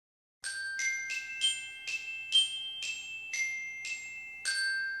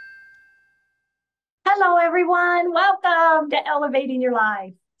Hello, everyone. Welcome to Elevating Your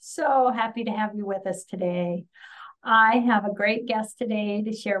Life. So happy to have you with us today. I have a great guest today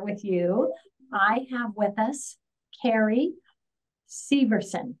to share with you. I have with us Carrie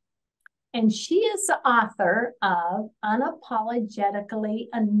Severson, and she is the author of Unapologetically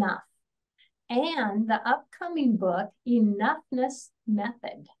Enough and the upcoming book, Enoughness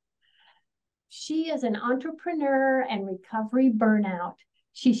Method. She is an entrepreneur and recovery burnout.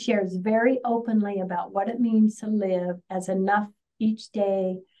 She shares very openly about what it means to live as enough each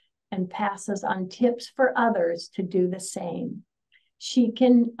day and passes on tips for others to do the same. She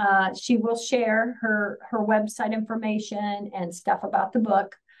will share her website information and stuff about the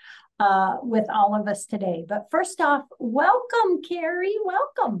book with all of us today. But first off, welcome, Carrie.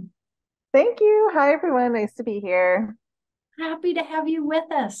 Welcome. Thank you. Hi, everyone. Nice to be here. Happy to have you with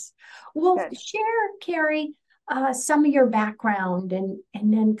us. Well, Good. share, Carrie, some of your background and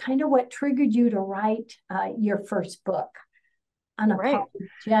then kind of what triggered you to write your first book, Right.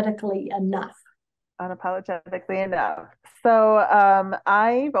 Unapologetically Enough. Unapologetically enough. So,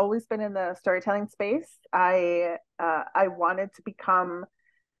 I've always been in the storytelling space. I wanted to become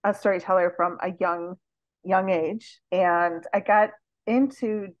a storyteller from a young age, and I got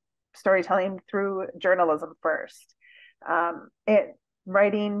into storytelling through journalism first. It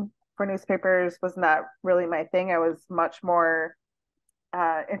Writing for newspapers was not really my thing. I was much more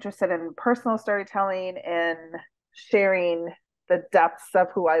interested in personal storytelling and sharing the depths of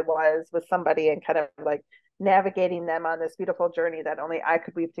who I was with somebody and kind of like navigating them on this beautiful journey that only I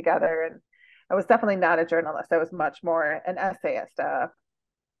could weave together. And I was definitely not a journalist. I was much more an essayist, uh,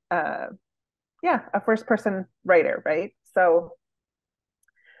 yeah, a first person writer, right? So,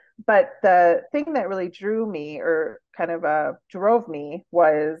 but the thing that really drew me or kind of drove me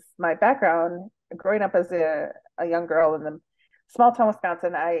was my background growing up as a young girl in the small town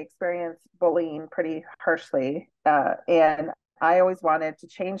Wisconsin. I experienced bullying pretty harshly, and I always wanted to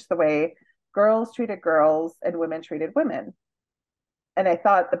change the way girls treated girls and women treated women. And I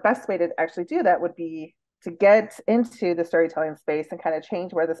thought the best way to actually do that would be to get into the storytelling space and kind of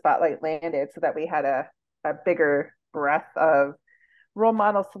change where the spotlight landed so that we had a bigger breadth of role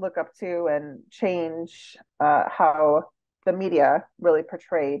models to look up to and change how the media really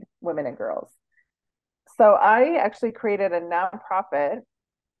portrayed women and girls. So I actually created a nonprofit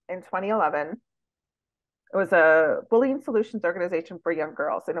in 2011. It was a bullying solutions organization for young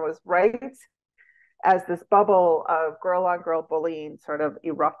girls, and it was right as this bubble of girl on girl bullying sort of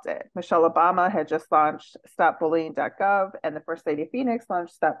erupted. Michelle Obama had just launched stopbullying.gov, and the First Lady of Phoenix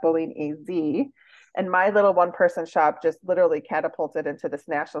launched Stop Bullying AZ. And my little one person shop just literally catapulted into this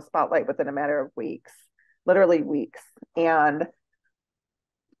national spotlight within a matter of weeks, literally weeks. And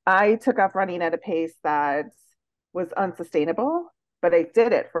I took off running at a pace that was unsustainable, but I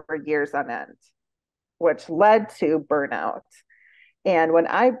did it for years on end, which led to burnout. And when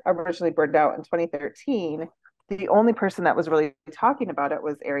I originally burned out in 2013, the only person that was really talking about it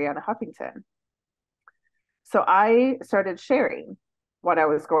was Ariana Huffington. So I started sharing what I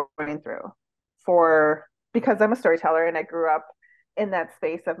was going through for because I'm a storyteller and I grew up in that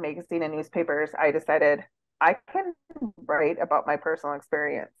space of magazine and newspapers. I decided I can write about my personal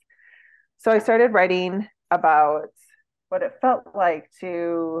experience. So I started writing about what it felt like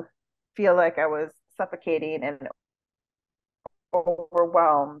to feel like I was suffocating and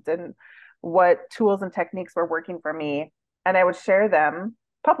overwhelmed and what tools and techniques were working for me. And I would share them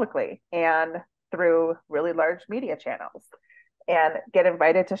publicly and through really large media channels and get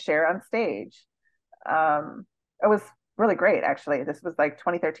invited to share on stage. It was really great, actually. This was like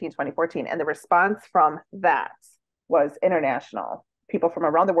 2013, 2014. And the response from that was international. People from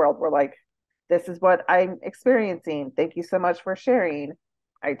around the world were like, this is what I'm experiencing. Thank you so much for sharing.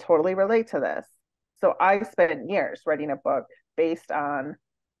 I totally relate to this. So I spent years writing a book based on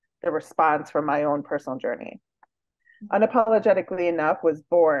the response from my own personal journey. Unapologetically enough was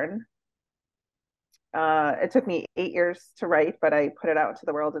born. It took me 8 years to write, but I put it out into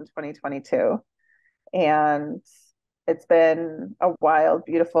the world in 2022. And it's been a wild,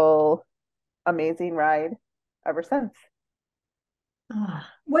 beautiful, amazing ride ever since.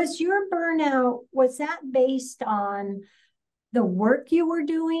 Was your burnout, was that based on the work you were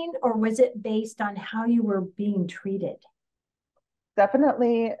doing, or was it based on how you were being treated?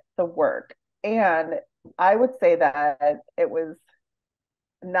 Definitely the work. And I would say that it was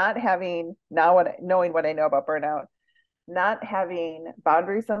not having now what knowing what I know about burnout, not having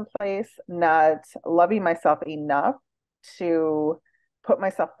boundaries in place, not loving myself enough to put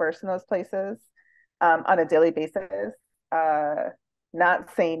myself first in those places on a daily basis, uh, not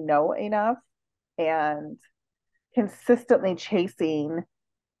saying no enough, and consistently chasing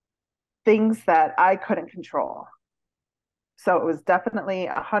things that I couldn't control. So it was definitely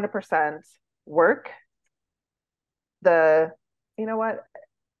 100% work. The, you know what,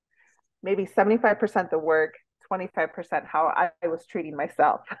 maybe 75% the work, 25% how I was treating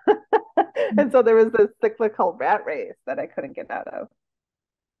myself. And so there was this cyclical rat race that I couldn't get out of.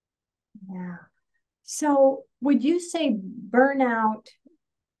 Yeah. So would you say burnout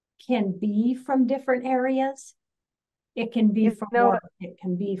can be from different areas? It can be You from know, work, it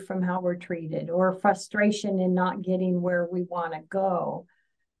can be from how we're treated, or frustration in not getting where we want to go.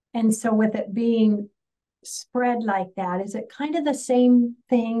 And so, with it being spread like that, is it kind of the same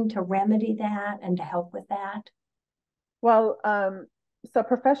thing to remedy that and to help with that? well, so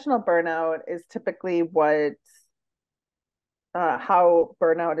professional burnout is typically what how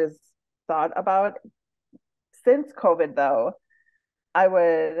burnout is thought about. Since COVID, though, I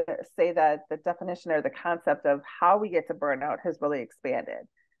would say that the definition or the concept of how we get to burnout has really expanded.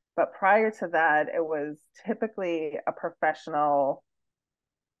 But prior to that, it was typically a professional,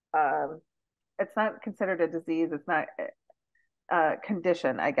 um, it's not considered a disease, it's not a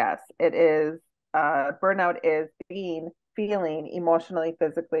condition, I guess. It is, burnout is feeling emotionally,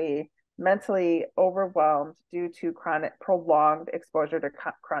 physically, mentally overwhelmed due to chronic, prolonged exposure to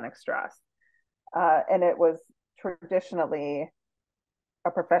chronic stress. And it was traditionally a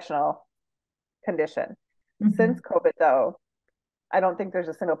professional condition. Mm-hmm. Since COVID, though, I don't think there's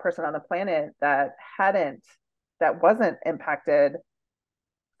a single person on the planet that wasn't impacted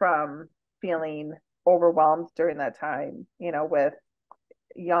from feeling overwhelmed during that time, with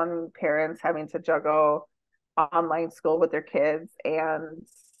young parents having to juggle online school with their kids and,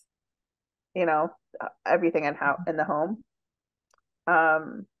 you know, everything in the home.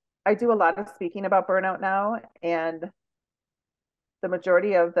 Um, I do a lot of speaking about burnout now, and the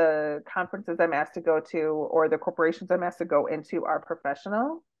majority of the conferences I'm asked to go to or the corporations I'm asked to go into are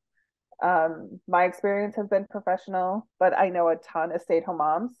professional. My experience has been professional, but I know a ton of stay-at-home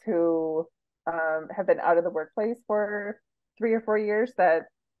moms who have been out of the workplace for 3 or 4 years that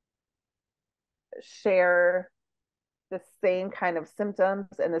share the same kind of symptoms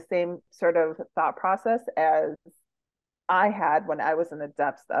and the same sort of thought process as I had when I was in the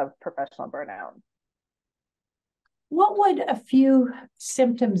depths of professional burnout. What would a few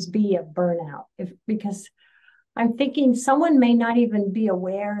symptoms be of burnout? If because I'm thinking someone may not even be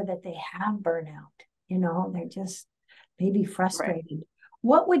aware that they have burnout. They're just maybe Right. frustrated.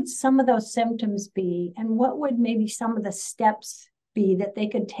 What would some of those symptoms be, and what would maybe some of the steps be that they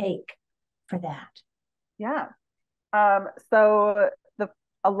could take for that? Yeah. So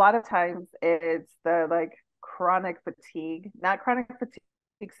a lot of times it's the like chronic fatigue, not chronic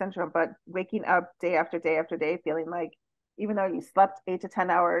fatigue syndrome, but waking up day after day after day, feeling like even though you slept 8 to 10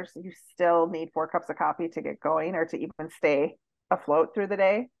 hours, you still need 4 cups of coffee to get going or to even stay afloat through the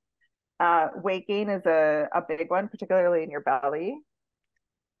day. Weight gain is a big one, particularly in your belly.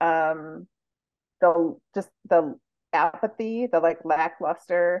 Um, the apathy, the like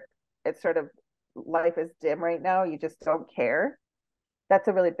lackluster, it's sort of life is dim right now. You just don't care. That's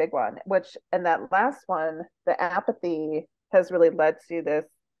a really big one, which, and that last one, the apathy has really led to this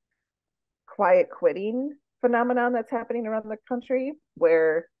quiet quitting phenomenon that's happening around the country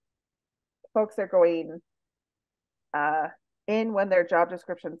where folks are going uh, in when their job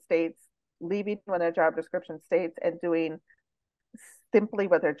description states, leaving when their job description states, and doing simply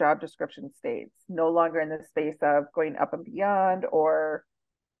what their job description states, no longer in the space of going up and beyond or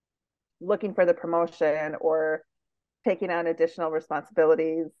looking for the promotion or taking on additional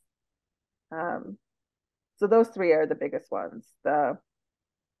responsibilities. Um, so those three are the biggest ones. The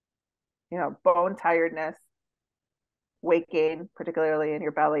bone tiredness, weight gain, particularly in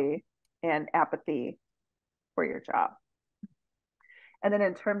your belly, and apathy for your job. And then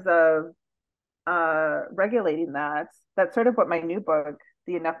in terms of regulating that, that's sort of what my new book,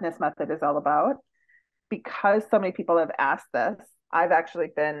 The Enoughness Method, is all about. Because so many people have asked this, I've actually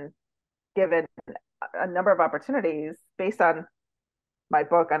been given a number of opportunities based on my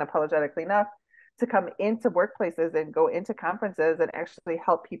book, Unapologetically Enough, to come into workplaces and go into conferences and actually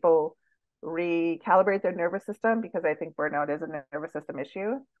help people recalibrate their nervous system, because I think burnout is a nervous system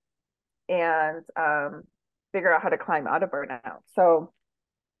issue, and figure out how to climb out of burnout. So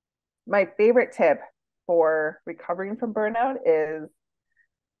my favorite tip for recovering from burnout is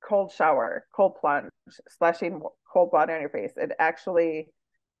cold shower, cold plunge, splashing cold water on your face. It actually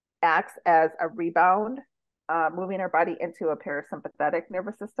acts as a rebound, moving our body into a parasympathetic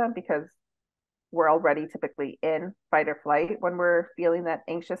nervous system, because we're already typically in fight or flight when we're feeling that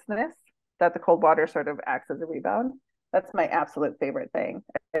anxiousness, that the cold water sort of acts as a rebound. That's my absolute favorite thing.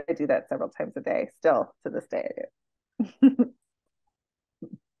 I do that several times a day, still to this day I do.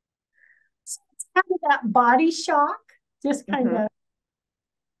 kind of that body shock, just kind Mhm. of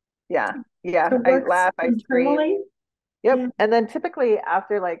Yeah. Yeah. I works laugh, I scream. internally. Yep. Yeah, And then typically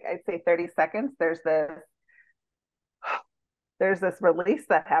after like I'd say 30 seconds, there's this release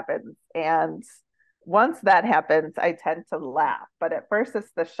that happens. And once that happens, I tend to laugh. But at first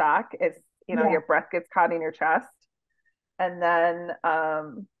it's the shock. It's, yeah. your breath gets caught in your chest. And then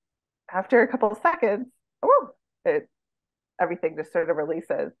after a couple of seconds, oh, it everything just sort of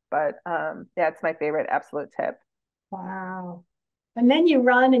releases. But yeah, it's my favorite absolute tip. Wow. And then you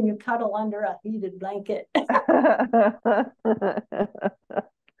run and you cuddle under a heated blanket.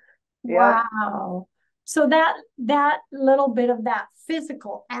 Yep. Wow. So that little bit of that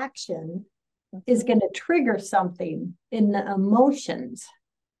physical action is Mhm. going to trigger something in the emotions.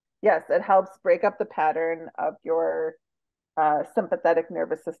 Yes, it helps break up the pattern of your sympathetic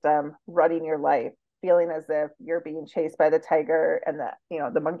nervous system running your life, feeling as if you're being chased by the tiger and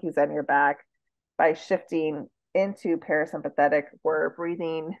the monkey's on your back. By shifting into parasympathetic, we're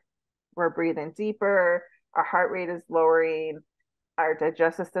breathing deeper, our heart rate is lowering, our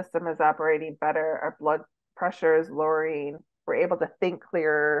digestive system is operating better, our blood pressure is lowering, we're able to think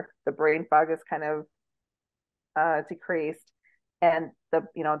clearer, the brain fog is kind of decreased, and that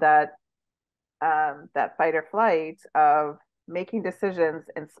fight or flight of making decisions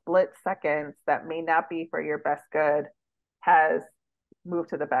in split seconds that may not be for your best good has moved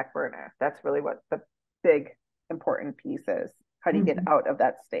to the back burner. That's really what the big important piece is. How do you get Mhm. out of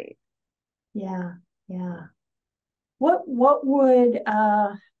that state? Yeah, yeah. What would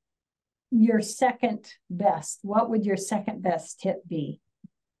what would your second best tip be?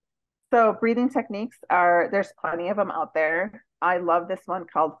 So breathing techniques there's plenty of them out there. I love this one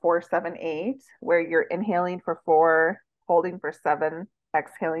called 478, where you're inhaling for 4, holding for 7,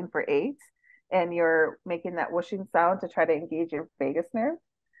 exhaling for 8, and you're making that whooshing sound to try to engage your vagus nerve.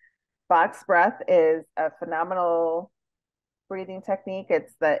 Box breath is a phenomenal breathing technique.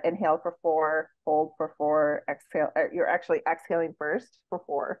 It's the inhale for 4, hold for 4, exhale. You're actually exhaling first for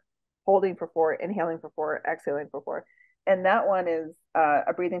 4, holding for 4, inhaling for 4, exhaling for 4. And that one is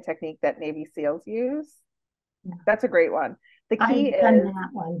a breathing technique that Navy SEALs use. Yeah. That's a great one. The key I've done is that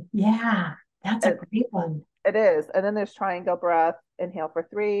one. Yeah, that's a it, great one. it is, and then there's triangle breath. Inhale for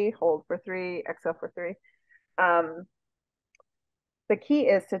 3, hold for 3, exhale for 3. Um, the key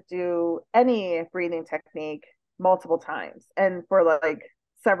is to do any breathing technique multiple times and for like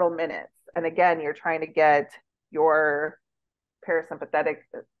several minutes. And again, you're trying to get your parasympathetic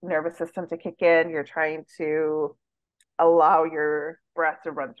nervous system to kick in. You're trying to allow your breath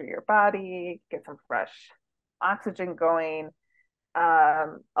to run through your body, get some fresh oxygen going,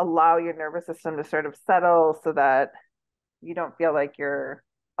 allow your nervous system to sort of settle so that you don't feel like you're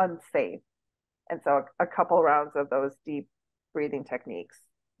unsafe. And so a couple rounds of those deep breathing techniques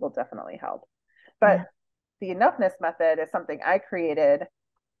will definitely help. Yeah. But the enoughness method is something I created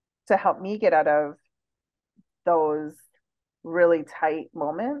to help me get out of those really tight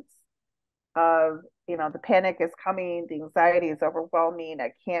moments of, the panic is coming, the anxiety is overwhelming,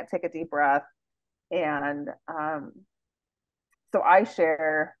 I can't take a deep breath. And so I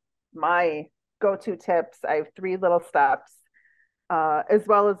share my go to tips. I have 3 little steps, as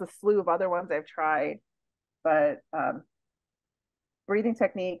well as a slew of other ones I've tried. But breathing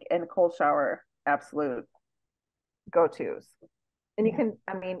technique and cold shower, absolute go tos. And you Yeah. can,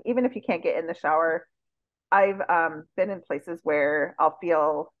 I mean, even if you can't get in the shower, I've been in places where I'll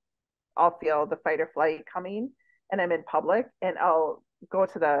feel the fight or flight coming, and I'm in public, and I'll go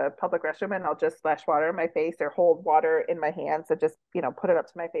to the public restroom and I'll just splash water in my face or hold water in my hands and just put it up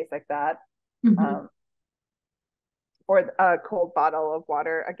to my face like that, Mhm. um, or a cold bottle of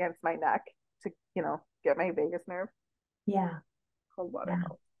water against my neck to get my vagus nerve. Yeah. Cold water Yeah.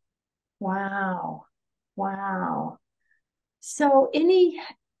 helps. Wow. Wow. So any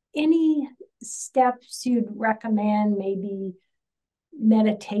steps you'd recommend, maybe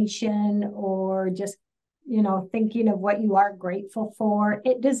meditation or just, thinking of what you are grateful for?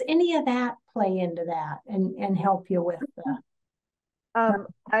 Does any of that play into that and help you with the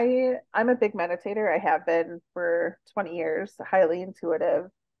I'm a big meditator. I have been for 20 years, highly intuitive,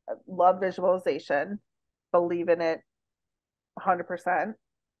 love visualization, believe in it 100%.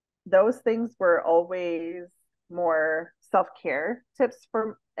 Those things were always more self-care tips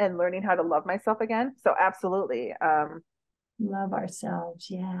for and learning how to love myself again. So absolutely, love ourselves?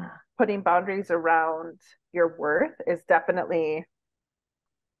 Yeah. putting boundaries around your worth is definitely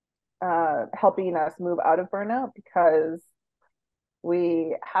helping us move out of burnout because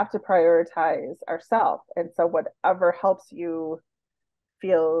we have to prioritize ourselves. And so whatever helps you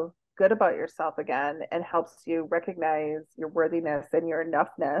feel good about yourself again and helps you recognize your worthiness and your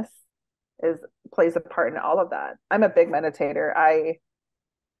enoughness is plays a part in all of that. I'm a big meditator. I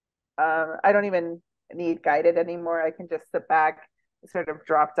don't even need guided anymore. I can just sit back, sort of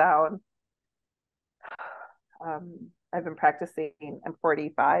drop down. I've been practicing. I'm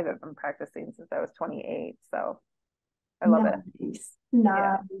 45. I've been practicing since I was 28. So I love it. Nice,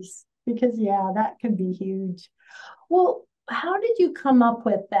 Yeah. nice. Because yeah, that can be huge. Well, how did you come up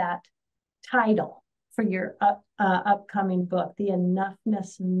with that title for your upcoming book, The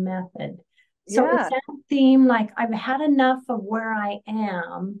Enoughness Method? So is Yeah. that theme like I've had enough of where I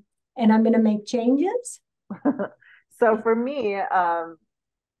am and I'm going to make changes? So for me,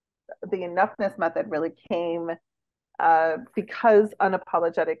 the enoughness method really came because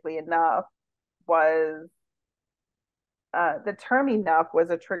unapologetically enough was the term enough was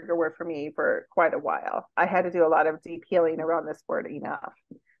a trigger word for me for quite a while. I had to do a lot of deep healing around this word enough.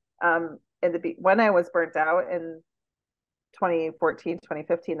 When I was burnt out in 2014,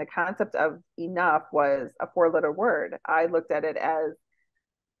 2015, the concept of enough was a four-letter word. I looked at it as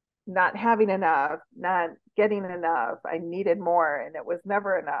not having enough, not getting enough. I needed more, and it was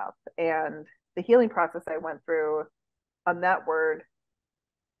never enough. And the healing process I went through on that word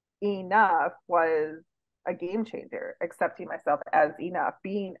enough was a game changer, accepting myself as enough,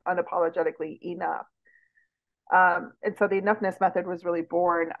 being unapologetically enough. And so the enoughness method was really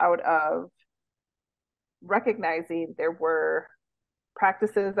born out of recognizing there were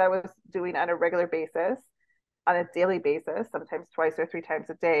practices I was doing on a regular basis, on a daily basis, sometimes twice or three times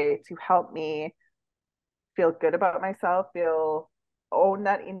a day, to help me feel good about myself, feel own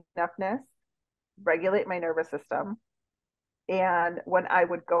that enoughness, regulate my nervous system. And when I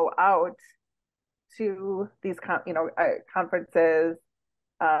would go out to these conferences,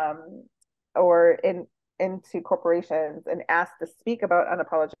 um, or into corporations and asked to speak about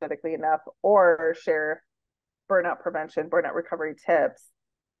unapologetically enough or share burnout prevention, burnout recovery tips,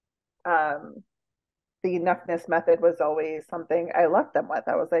 um, the enoughness method was always something I left them with.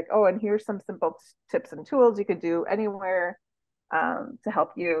 I was like, oh, and here's some simple tips and tools you could do anywhere, to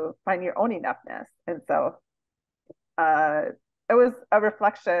help you find your own enoughness. And so uh, it was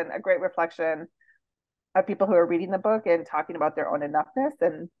a great reflection of people who are reading the book and talking about their own enoughness,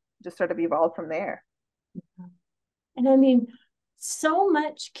 and just sort of evolved from there. And I mean, so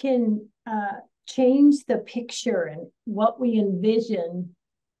much can change the picture and what we envision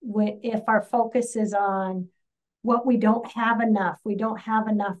if our focus is on what we don't have enough, we don't have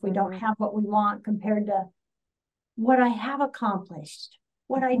enough, we don't have what we want compared to what I have accomplished,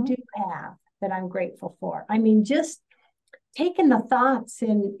 what I do have that I'm grateful for. I mean, just taking the thoughts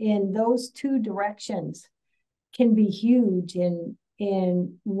in those two directions can be huge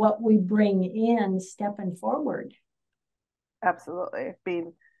in what we bring in stepping forward. Absolutely.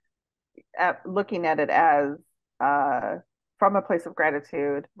 Looking at it as from a place of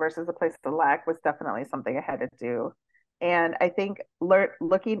gratitude versus a place of lack was definitely something I had to do. And I think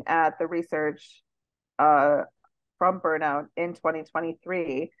looking at the research uh, from burnout in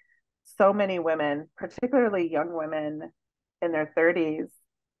 2023, so many women, particularly young women in their 30s,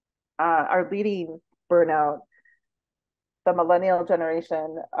 are leading burnout. The millennial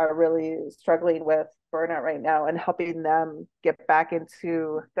generation are really struggling with burnout right now, and helping them get back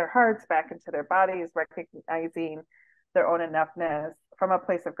into their hearts, back into their bodies, recognizing their own enoughness from a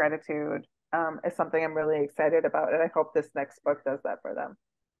place of gratitude, is something I'm really excited about. And I hope this next book does that for them.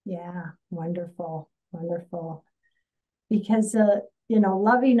 Yeah, wonderful, wonderful. Because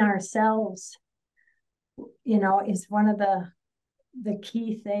loving ourselves, is one of the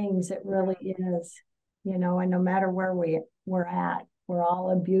key things. It really is. And no matter where we're at, we're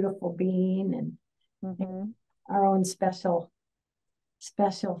all a beautiful being and our own special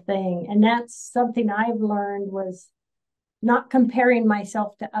thing. And that's something I've learned, was not comparing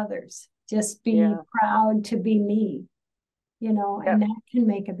myself to others, just be proud to be me, and that can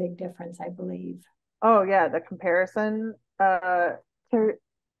make a big difference, I believe. Oh yeah, the comparison. What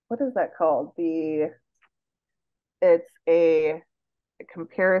is that called? It's a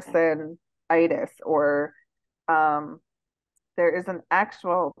comparison itis, or um, there is an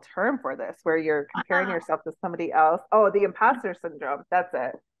actual term for this where you're comparing yourself to somebody else. Oh, the imposter syndrome. That's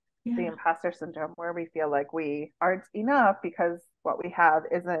it. Yeah. The imposter syndrome, where we feel like we aren't enough because what we have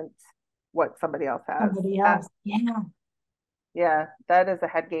isn't what somebody else has. Somebody else. Yeah, that is a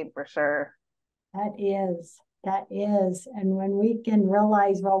head game for sure. That is. That is. And when we can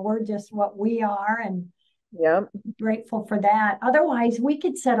realize, well, we're just what we are, and grateful for that. Otherwise, we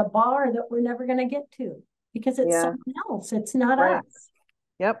could set a bar that we're never going to get to because it's someone else. It's not us.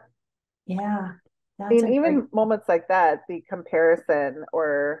 Yep. Yeah. And even moments like that, the comparison,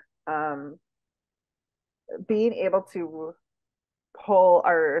 or being able to pull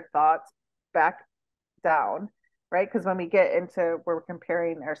our thoughts back down, right? Because when we get into where we're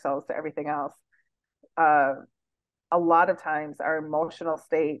comparing ourselves to everything else, uh, a lot of times our emotional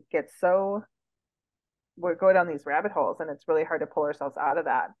state gets so, we're going down these rabbit holes and it's really hard to pull ourselves out of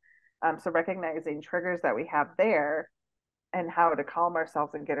that. So recognizing triggers that we have there and how to calm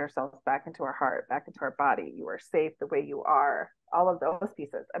ourselves and get ourselves back into our heart, back into our body. You are safe the way you are, all of those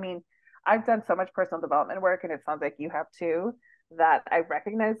pieces. I mean, I've done so much personal development work, and it sounds like you have too, that I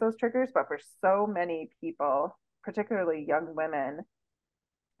recognize those triggers. But for so many people, particularly young women,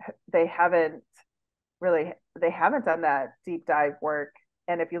 they haven't they haven't done that deep dive work.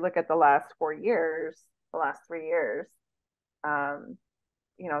 And if you look at the last 4 years, the last 3 years, um,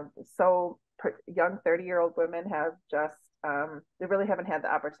 you know, so young 30-year-old women have just they really haven't had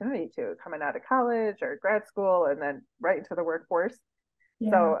the opportunity to coming out of college or grad school and then right into the workforce.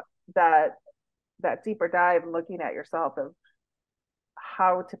 Yeah. So that deeper dive, looking at yourself of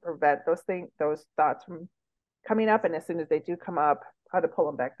how to prevent those thoughts from coming up, and as soon as they do come up, how to pull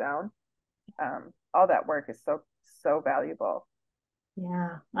them back down. All that work is so valuable.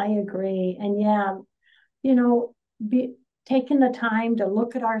 Yeah, I agree. And yeah, you know, taking the time to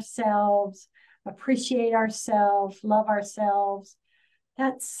look at ourselves, appreciate ourselves, love ourselves,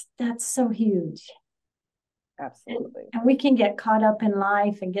 that's so huge. Absolutely. And we can get caught up in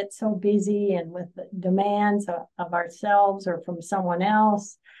life and get so busy and with the demands of ourselves or from someone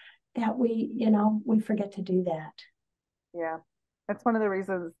else that we forget to do that. Yeah. That's one of the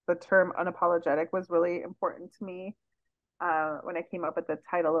reasons the term unapologetic was really important to me. When I came up with the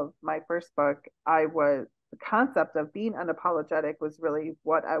title of my first book, the concept of being unapologetic was really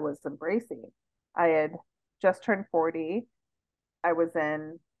what I was embracing. I had just turned 40. I was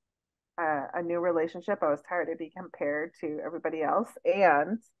in a new relationship. I was tired of being compared to everybody else.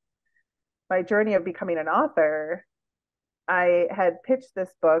 And my journey of becoming an author, I had pitched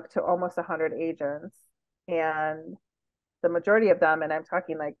this book to almost 100 agents, and the majority of them, and I'm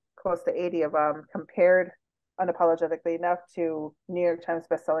talking like close to 80 of them, compared unapologetically enough to New York Times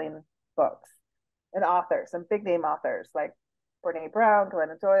bestselling books and authors and big name authors like Brene Brown,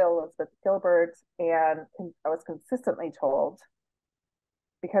 Glennon Doyle, Elizabeth Gilbert. And I was consistently told,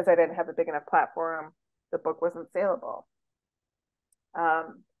 because I didn't have a big enough platform, the book wasn't saleable.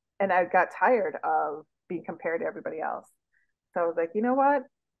 And I got tired of being compared to everybody else. So I was like, you know what?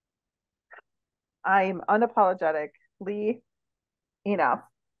 I'm unapologetically enough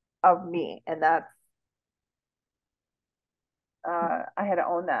of me. And that's, I had to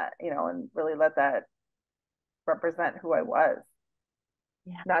own that, and really let that represent who I was.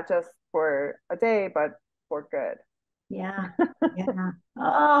 Yeah. Not just for a day, but for good. Yeah. Yeah.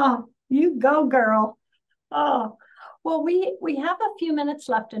 Oh, you go, girl. Oh, well, we have a few minutes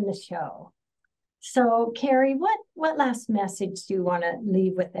left in the show. So, Carrie, what last message do you want to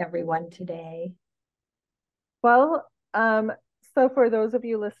leave with everyone today? Well, so for those of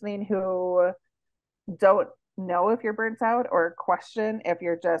you listening who don't know if you're burnt out or question if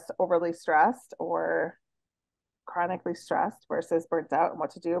you're just overly stressed or chronically stressed versus burnt out and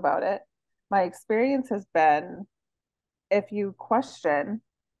what to do about it, my experience has been if you question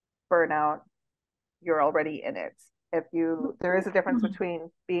burnout, you're already in it. There is a difference between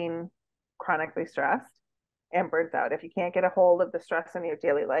being chronically stressed and burnt out. If you can't get a hold of the stress in your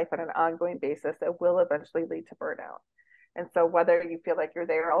daily life on an ongoing basis, it will eventually lead to burnout. And so whether you feel like you're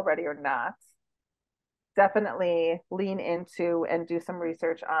there already or not, definitely lean into and do some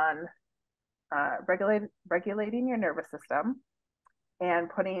research on regulating your nervous system and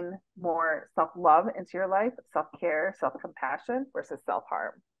putting more self-love into your life, self-care, self-compassion versus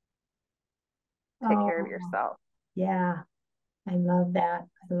self-harm. Take care of Oh, yourself. yeah. I love that.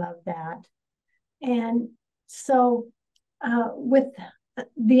 I love that. And so, with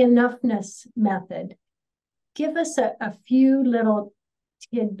the enoughness method, give us a few little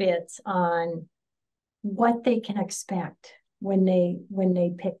tidbits on what they can expect when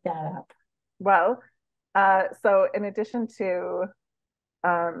they pick that up. Well, so in addition to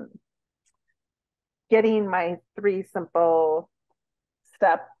um, getting my 3 simple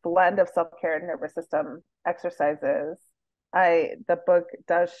step blend of self-care and nervous system exercises, the book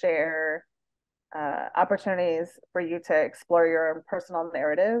does share opportunities for you to explore your own personal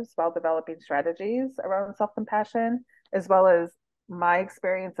narratives while developing strategies around self-compassion, as well as my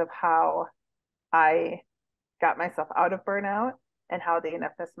experience of how I got myself out of burnout and how the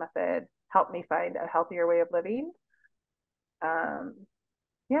enoughness method helped me find a healthier way of living. Um,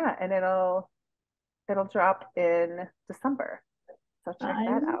 yeah, and it'll drop in December. So check I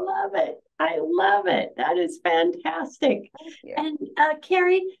that out. love it. I love it. That is fantastic. Thank you. And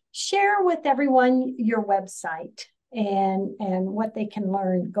Carrie, share with everyone your website. and what they can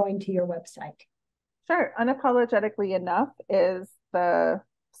learn going to your website. Sure. Unapologetically Enough is the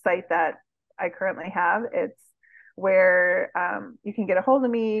site that I currently have. It's where you can get a hold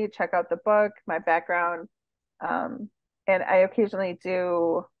of me, check out the book, my background. And I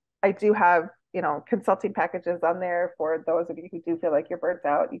do have, consulting packages on there for those of you who do feel like you're burnt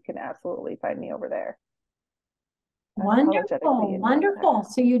out. You can absolutely find me over there. Wonderful, wonderful.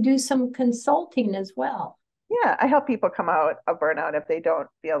 So you do some consulting as well. Yeah, I help people come out of burnout if they don't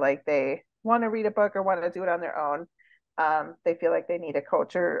feel like they want to read a book or want to do it on their own. They feel like they need a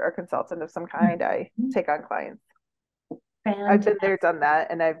coach or consultant of some kind. I take on clients. I've been there, done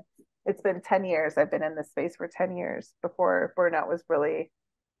that, and it's been 10 years. I've been in this space for 10 years before burnout was really,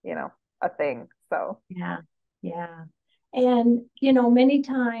 a thing. So yeah, yeah. And many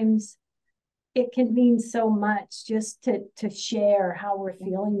times it can mean so much just to share how we're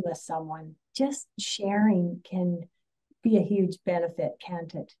feeling with someone. Just sharing can be a huge benefit,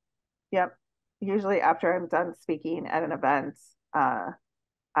 can't it? Yep. Usually after I'm done speaking at an event,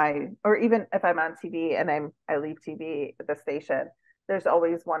 or even if I'm on TV and I leave TV at the station, there's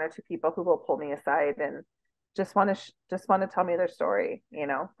always one or two people who will pull me aside and just want to tell me their story,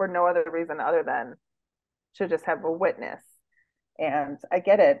 for no other reason other than to just have a witness. And I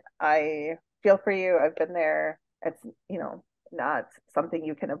get it. I feel for you. I've been there. It's, not something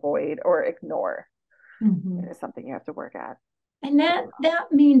you can avoid or ignore. It is something you have to work at. And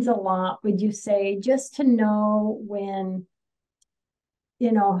that means a lot, would you say, just to know when,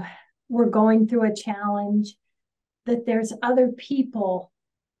 we're going through a challenge, that there's other people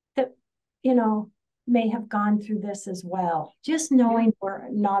that, may have gone through this as well. Just knowing we're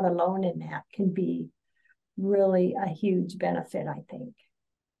not alone in that can be really a huge benefit, I think.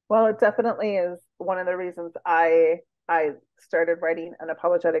 Well, it definitely is one of the reasons I started writing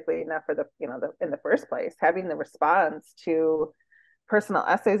unapologetically enough for in the first place, having the response to personal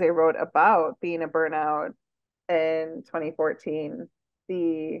essays I wrote about being a burnout in 2014.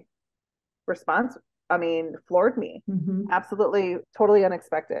 The response, floored me. Absolutely, totally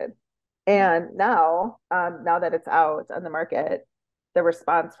unexpected. And now that it's out on the market, the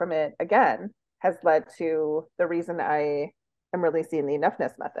response from it again has led to the reason I am releasing the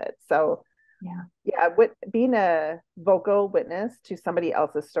enoughness method. So being a vocal witness to somebody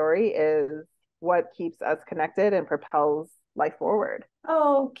else's story is what keeps us connected and propels life forward.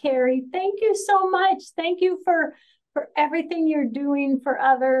 Oh, Carrie, thank you so much. Thank you for everything you're doing for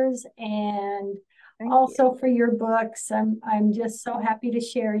others, and also for your books. I'm just so happy to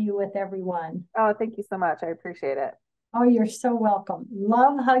share you with everyone. Oh, thank you so much. I appreciate it. Oh, you're so welcome.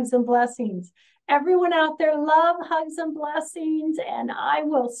 Love, hugs, and blessings. Everyone out there, love, hugs, and blessings, and I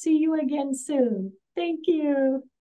will see you again soon. Thank you.